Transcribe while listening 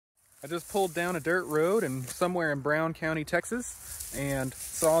I just pulled down a dirt road and somewhere in Brown County, Texas, and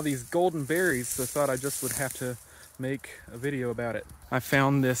saw these golden berries, so I thought I just would have to make a video about it. I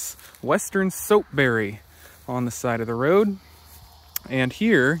found this Western Soapberry on the side of the road, and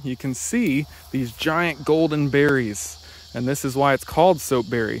here you can see these giant golden berries, and this is why it's called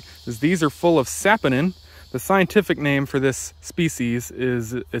soapberry, is these are full of saponin. The scientific name for this species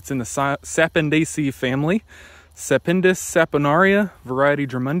is, it's in the Sapindaceae family, Sapindus saponaria, variety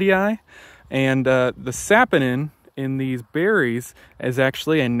drummondii, and the saponin in these berries is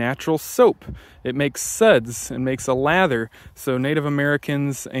actually a natural soap. It makes suds and makes a lather. So Native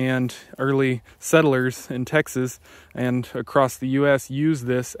Americans and early settlers in Texas and across the US use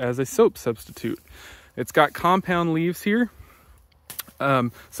this as a soap substitute. It's got compound leaves here.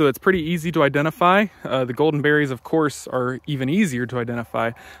 So it's pretty easy to identify. The golden berries, of course, are even easier to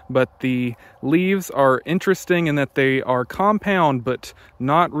identify, but the leaves are interesting in that they are compound, but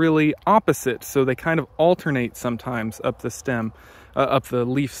not really opposite. So they kind of alternate sometimes up the stem, up the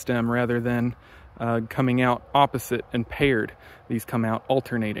leaf stem, rather than coming out opposite and paired. These come out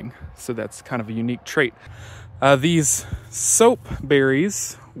alternating. So that's kind of a unique trait. These soap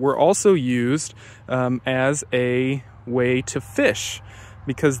berries were also used as a way to fish,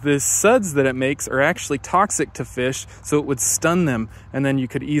 because the suds that it makes are actually toxic to fish, so it would stun them, and then you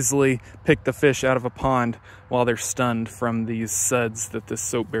could easily pick the fish out of a pond while they're stunned from these suds that this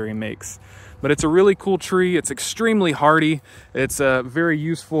soapberry makes. But it's a really cool tree. It's extremely hardy. It's very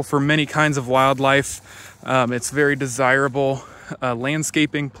useful for many kinds of wildlife. It's very desirable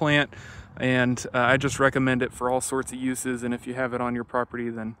landscaping plant, and I just recommend it for all sorts of uses. And if you have it on your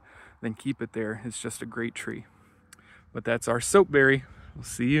property, then keep it there. It's just a great tree. But that's our soapberry. We'll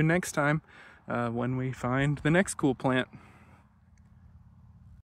see you next time when we find the next cool plant.